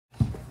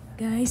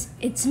guys,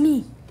 it's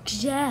me,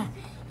 Aogh,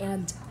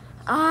 and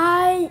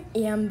I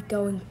am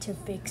going to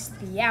fix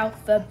the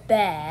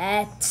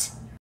alphabet.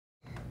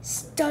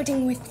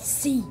 Starting with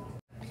C.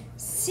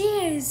 C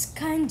is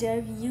kind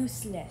of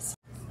useless.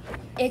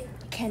 It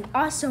can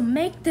also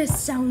make the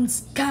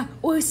sounds ka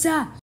or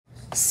sa.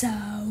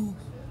 So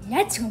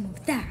let's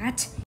remove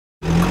that.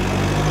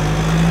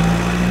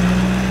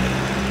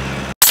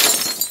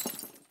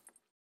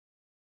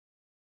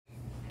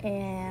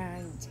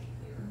 And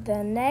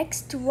the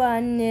next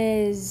one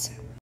is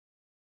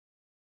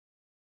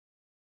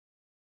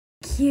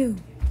Q.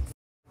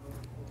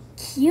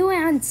 Q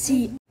and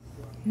C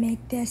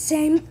make the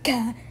same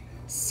K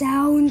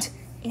sound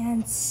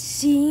and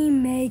C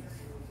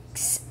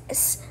makes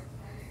S.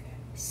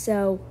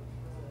 So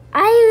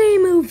I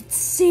removed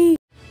C.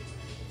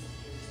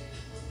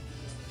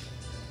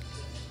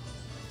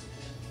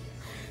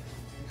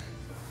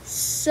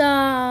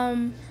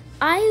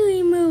 I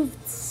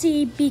removed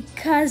C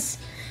because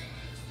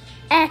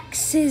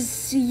X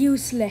is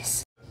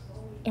useless.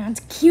 And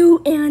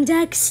Q and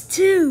X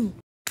too.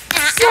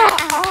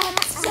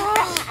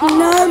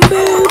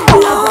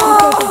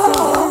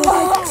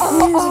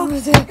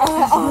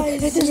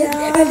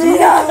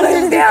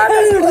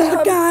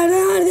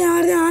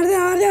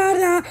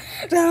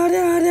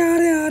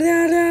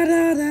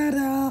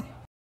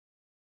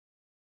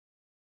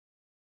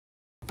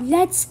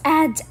 Let's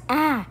add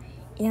A,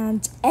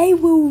 and A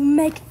will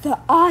make the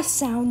R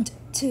sound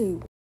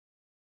too.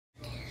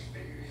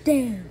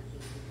 There.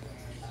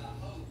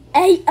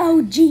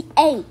 Aogh.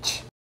 A.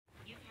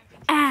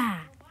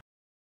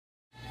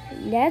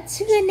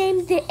 Let's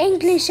rename the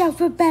English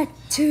alphabet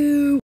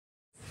to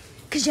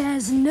because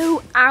there's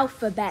no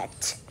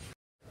alphabet.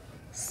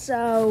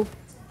 So,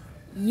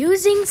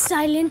 using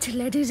silent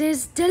letters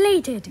is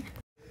deleted.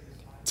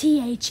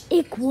 TH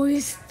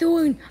equals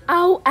thorn.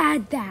 I'll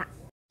add that.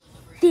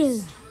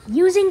 There.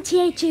 Using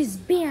TH is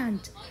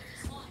banned.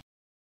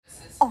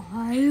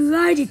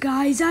 Alrighty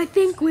guys, I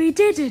think we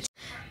did it.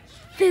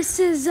 This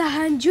is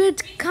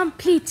 100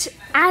 complete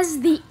as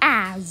the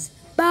as.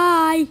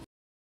 Bye!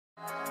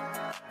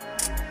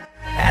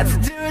 Эта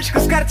девочка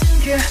с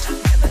картинки,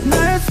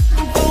 знает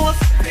голос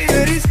и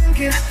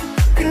резинки.